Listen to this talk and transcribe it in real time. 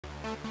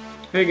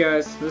Hey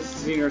guys, this is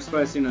Senior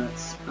Spicy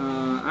Nuts.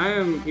 I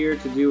am here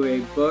to do a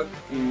book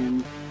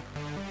and,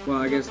 well,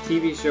 I guess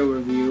TV show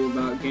review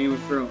about Game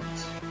of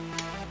Thrones.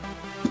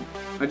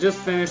 I just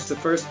finished the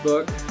first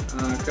book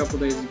a couple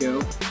days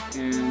ago,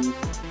 and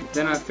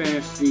then I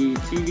finished the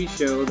TV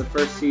show, the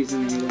first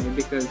season anyway,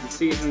 because the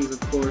seasons, of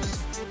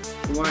course,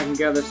 from what I can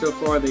gather so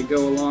far, they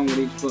go along with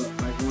each book.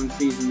 Like one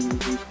season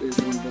is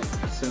one book.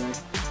 So,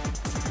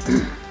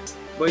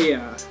 but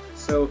yeah,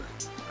 so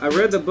I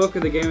read the book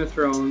of the Game of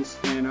Thrones,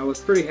 and I was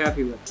pretty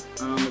happy with it.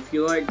 If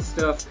you like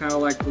stuff kind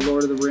of like the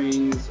Lord of the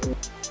Rings, or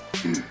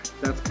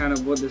that's kind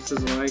of what this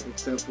is like,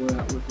 except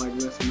with like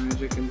less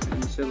magic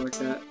and shit like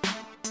that.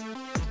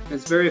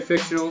 It's very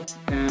fictional,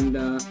 and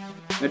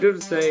I do have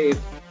to say,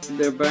 if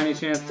there by any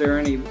chance there are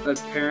any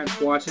parents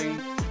watching,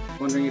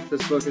 wondering if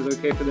this book is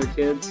okay for their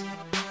kids,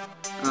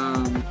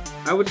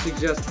 I would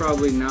suggest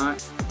probably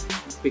not,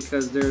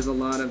 because there's a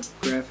lot of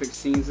graphic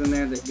scenes in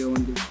there that go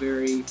into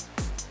very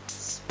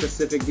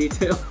specific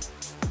detail.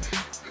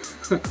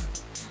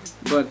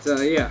 But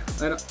yeah,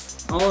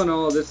 all in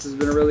all, this has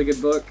been a really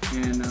good book,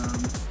 and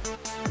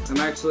I'm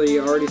actually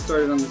already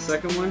started on the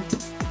second one,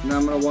 and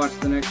I'm going to watch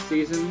the next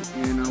season,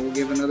 and I will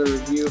give another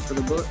review for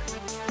the book.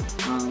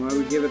 I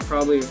would give it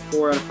probably a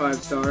 4 out of 5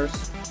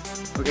 stars.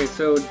 Okay,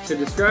 so to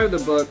describe the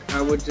book,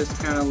 I would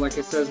just kind of, like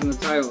it says in the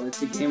title,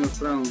 it's a Game of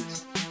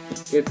Thrones.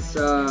 It's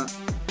a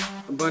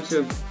bunch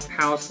of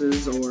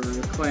houses or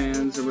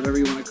clans or whatever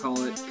you want to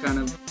call it, kind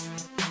of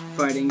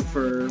fighting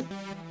for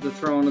the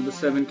throne of the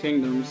Seven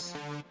Kingdoms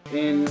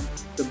in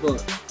the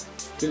book.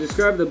 To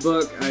describe the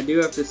book, I do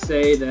have to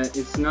say that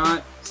it's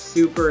not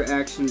super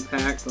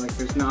action-packed, like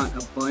there's not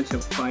a bunch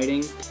of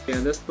fighting. Yeah,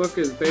 this book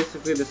is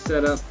basically the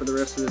setup for the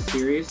rest of the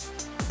series.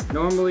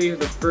 Normally,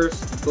 the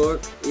first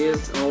book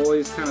is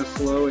always kind of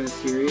slow in a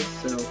series,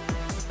 so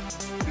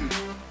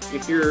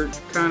if you're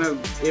kind of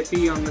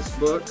iffy on this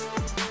book,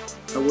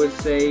 I would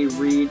say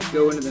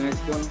go into the next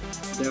one,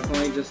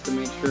 definitely, just to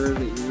make sure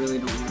that you really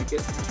don't like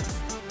it.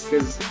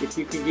 Because if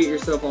you can get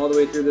yourself all the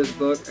way through this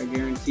book, I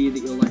guarantee that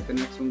you'll like the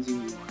next ones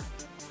even more.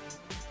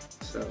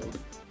 So,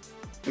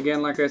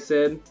 again, like I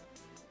said,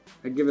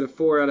 I'd give it a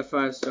 4 out of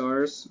 5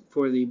 stars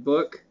for the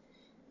book.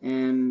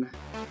 And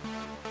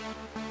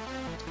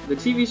the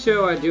TV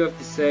show, I do have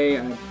to say,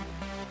 it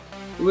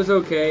was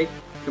okay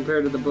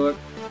compared to the book,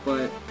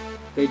 but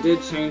they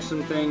did change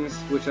some things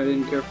which I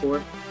didn't care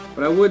for.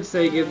 But I would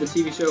say give the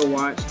TV show a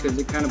watch, because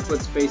it kind of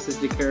puts faces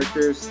to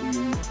characters,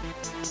 and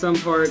some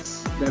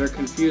parts that are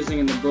confusing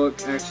in the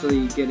book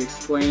actually get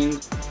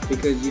explained,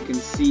 because you can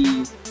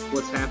see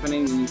what's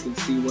happening and you can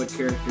see what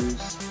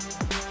characters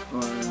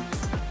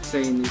are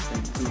saying these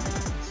things and all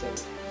that.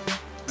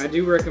 So I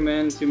do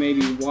recommend to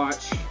maybe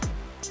watch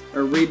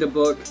or read the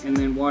book and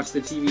then watch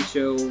the TV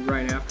show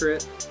right after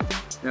it.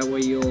 That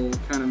way you'll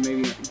kind of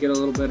maybe get a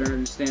little better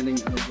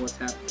understanding of what's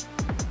happening.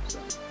 So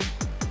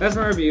that's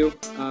my review.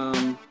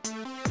 I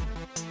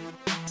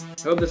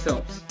hope this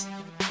helps.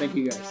 Thank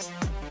you guys.